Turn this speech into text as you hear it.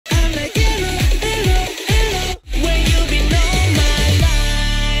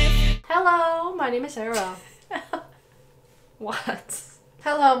my name is Sarah. What?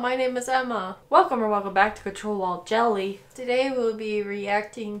 Hello, my name is Emma. Welcome back to Ctrl+Alt+Jelly. Today we'll be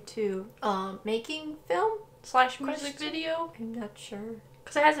reacting to making film / music video? I'm not sure.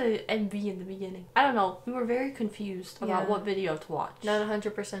 Because it has an MV in the beginning. I don't know. We were very confused about what video to watch. Not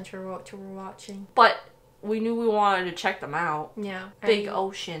 100% sure what we're watching. But we knew we wanted to check them out. Yeah. Big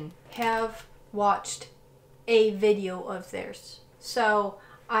Ocean. Have watched a video of theirs. So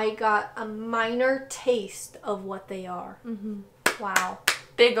I got a minor taste of what they are. Wow.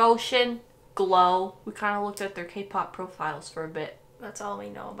 Big Ocean, Glow. We kind of looked at their K-pop profiles for a bit. That's all we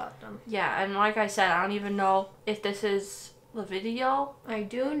know about them. Yeah, and like I said, I don't even know if this is the video. I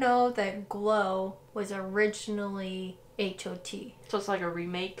do know that Glow was originally H.o.T. So it's like a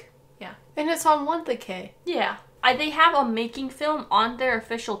remake. Yeah. And it's on 1TheK. Yeah. They have a making film on their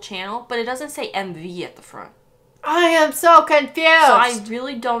official channel, but it doesn't say MV at the front. I am so confused! So I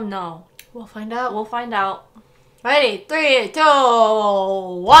really don't know. We'll find out. We'll find out. Ready? 3, 2,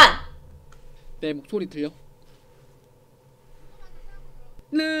 1! 내 목소리 들려?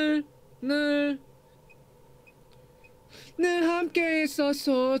 늘 함께 있어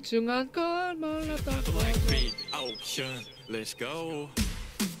소중한 걸 몰랐다고. Ocean, let's go.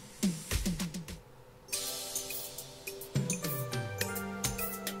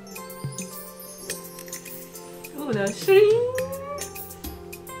 Ooh, the shring.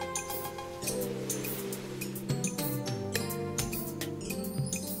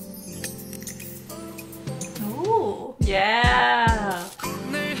 Ooh, yeah.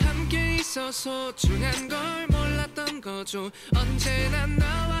 늘 함께 있어 소중한 걸 몰랐던 거죠. 언제나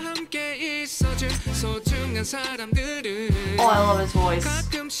나와 함께 있어준 소중한 사람들은. Oh, I love his voice.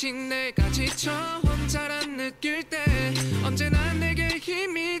 가끔씩 내가 지쳐 혼자란 느낄 때 언제나 내게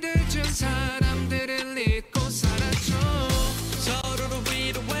힘이 돼준 사람들을 잊고 살았죠. 서로를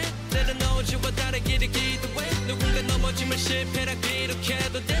위로해 내려놓지와 다르기를 기도해 누군가 넘어짐을 실패라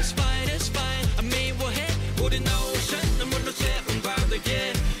기록해도 that's fine, that's fine. I 미워해 우린 ocean 눈물로 채운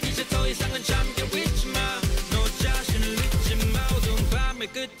바다에 이제 더 이상은 잠겨 있지 마. 너 자신을 잊지 마. 어두운 밤의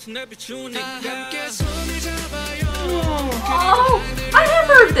끝은 날 비추니까 함께 손을 잡아요. Oh, I have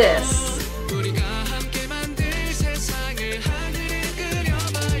heard this.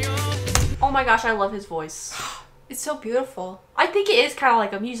 Oh my gosh, I love his voice. It's so beautiful. I think it is kind of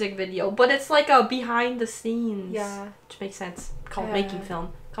like a music video, but it's like a behind the scenes. Yeah. Which makes sense. Called making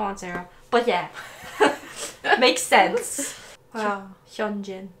film. Come on, Sarah. But yeah. Makes sense. Wow.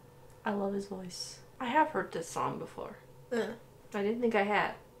 Hyunjin. I love his voice. I have heard this song before. I didn't think I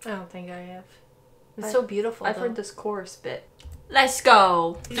had. I don't think I have. It's so beautiful. I've heard this chorus bit. Let's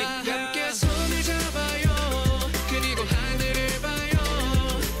go.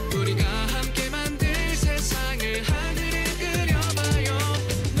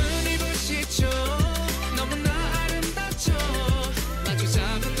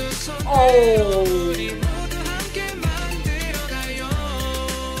 Oh.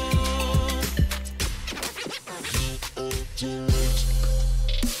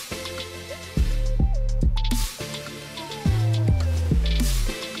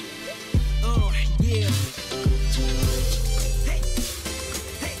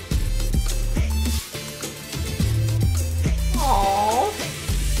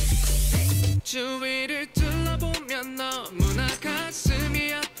 주위를 둘러보면 너무나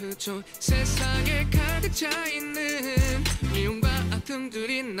가슴이 아프죠. 세상에 가득 차있는 미움과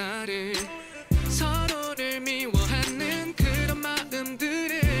아픔들이 나를 서로를 미워하는 그런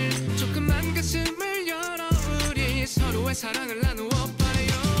마음들을 조금만 가슴을 열어 우리 서로의 사랑을 나누어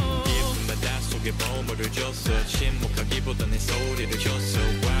봐요. 깊은 바닷속에 보물을 줬어. 침묵하기보다 내 소리를 줬어.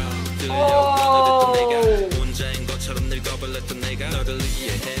 Wow. 들려 내가 혼자인 것처럼 늙어버렸던 내가 너를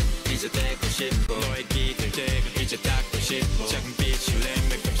이해해. 이제 되고 싶어. 너의 기댈 이제 닿고 싶어. 작은 빛을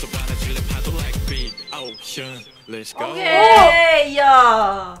내 맥감소 안아줄래 파도 like big ocean. Let's go. Okay,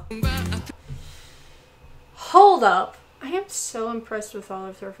 yeah. Hold up. I am so impressed with all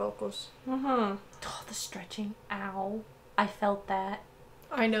of their vocals. Oh, the stretching. Ow. I felt that.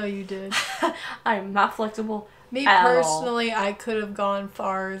 I know you did. I'm not flexible. Me at personally, I could have gone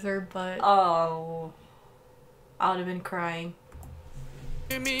farther, but... Oh. I would have been crying.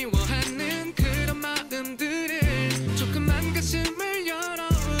 미워하는 그런 마음들을 조금만 가슴을 열어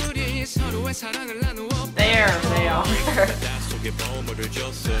우리 서로의 사랑을 나누어. There they are. 바닷속에 보물을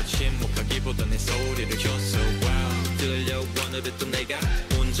줬어. 침묵하기보다 내 소리를 줬어. Wow. 들려 오늘은 또 내가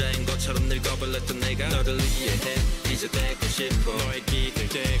혼자인 것처럼 늙어버렸던 내가 너를 이해해. 이제 되고 싶어. 너의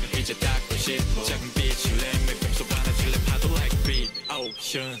기댈 이제 닿고 싶어. 작은 빛을 내 맥감소 안아줄래 파도 like big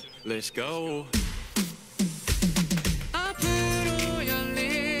ocean. Let's go. 앞으로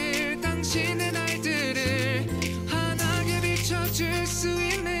열릴 당신의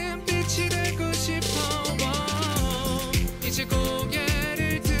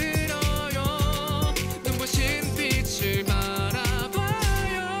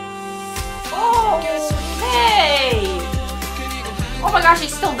my gosh,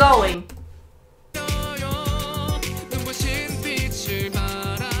 he's still going.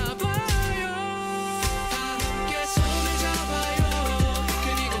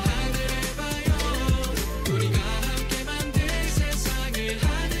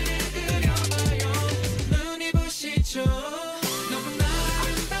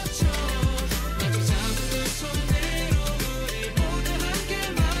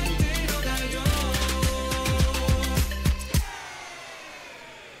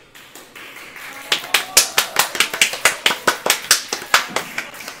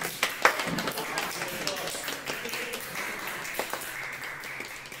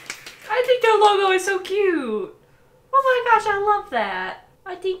 I think their logo is so cute. Oh my gosh, I love that.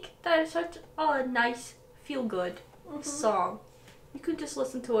 I think that is such a nice, feel-good song. You could just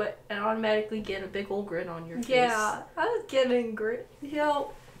listen to it and automatically get a big old grin on your face. Yeah, I was getting grin.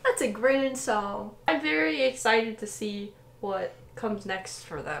 Yo, that's a grinning song. I'm very excited to see what comes next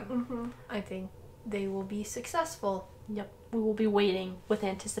for them. I think they will be successful. Yep, we will be waiting with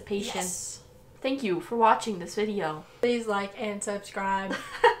anticipation. Yes. Thank you for watching this video. Please like and subscribe.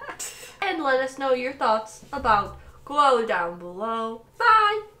 And let us know your thoughts about Glow down below.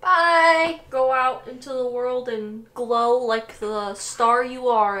 Bye! Bye! Go out into the world and glow like the star you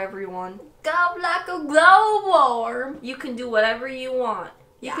are, everyone. Go like a glowworm. You can do whatever you want.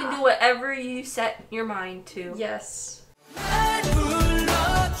 You can do whatever you set your mind to. Yes.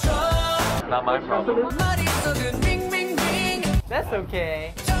 Not my problem. That's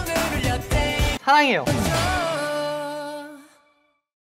okay. 사랑해요.